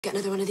Get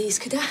another one of these,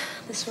 could I?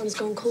 This one's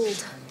gone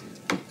cold.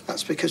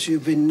 That's because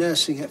you've been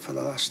nursing it for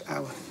the last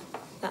hour.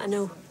 That I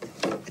know.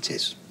 It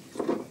is.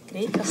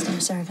 Great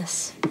customer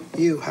service.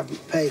 You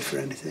haven't paid for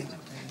anything.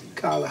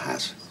 Carla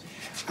has.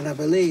 And I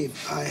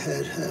believe I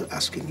heard her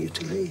asking you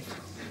to leave.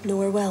 Know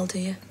her well, do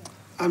you?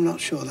 I'm not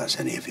sure that's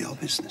any of your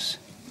business.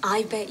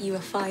 I bet you a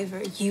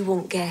fiver you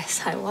won't guess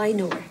how I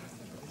know her.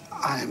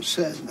 I am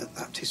certain that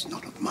that is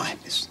none of my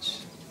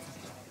business.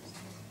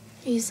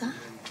 Who's that?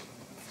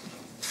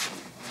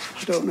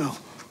 I don't know.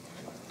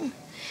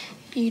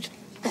 You'd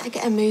better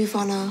get a move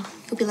on or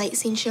you'll be late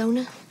seeing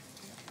Shona.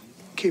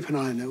 Keep an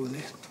eye on her, will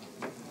you?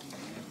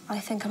 I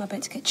think I'm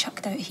about to get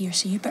chucked out here,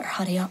 so you better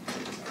hurry up.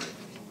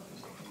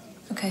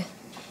 Okay.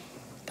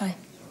 Bye.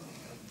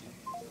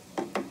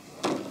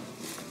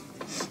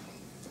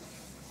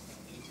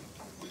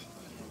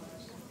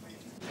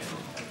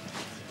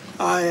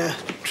 I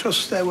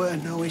trust there were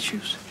no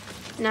issues.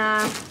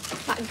 Nah,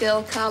 that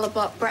girl Carla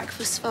bought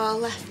breakfast for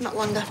left not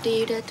long after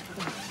you did.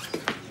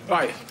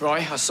 Right,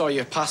 Roy, I saw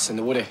you pass in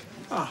the woody.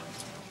 Ah.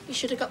 You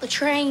should have got the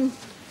train.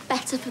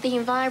 Better for the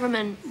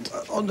environment.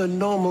 Under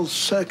normal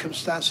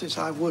circumstances,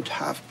 I would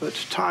have, but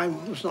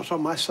time was not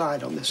on my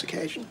side on this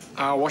occasion.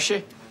 How was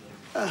she?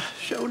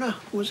 Shona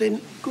was in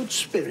good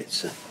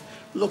spirits,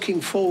 looking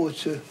forward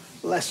to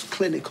less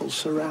clinical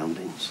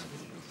surroundings.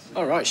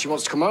 All right, she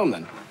wants to come home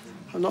then.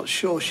 I'm not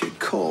sure she'd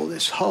call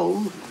this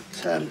home,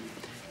 but,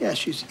 yeah,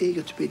 she's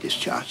eager to be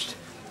discharged.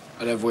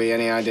 And have we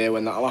any idea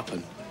when that'll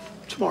happen?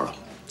 Tomorrow.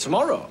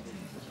 Tomorrow?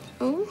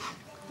 Oh,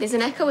 there's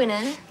an echo in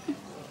here.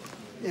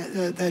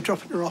 Yeah, they're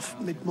dropping her off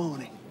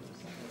mid-morning.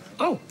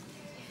 Oh.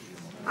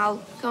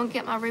 I'll go and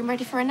get my room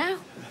ready for her now.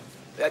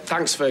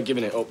 Thanks for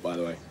giving it up, by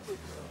the way.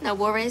 No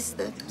worries,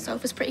 the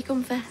sofa's pretty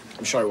comfy.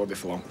 I'm sure it won't be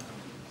for long.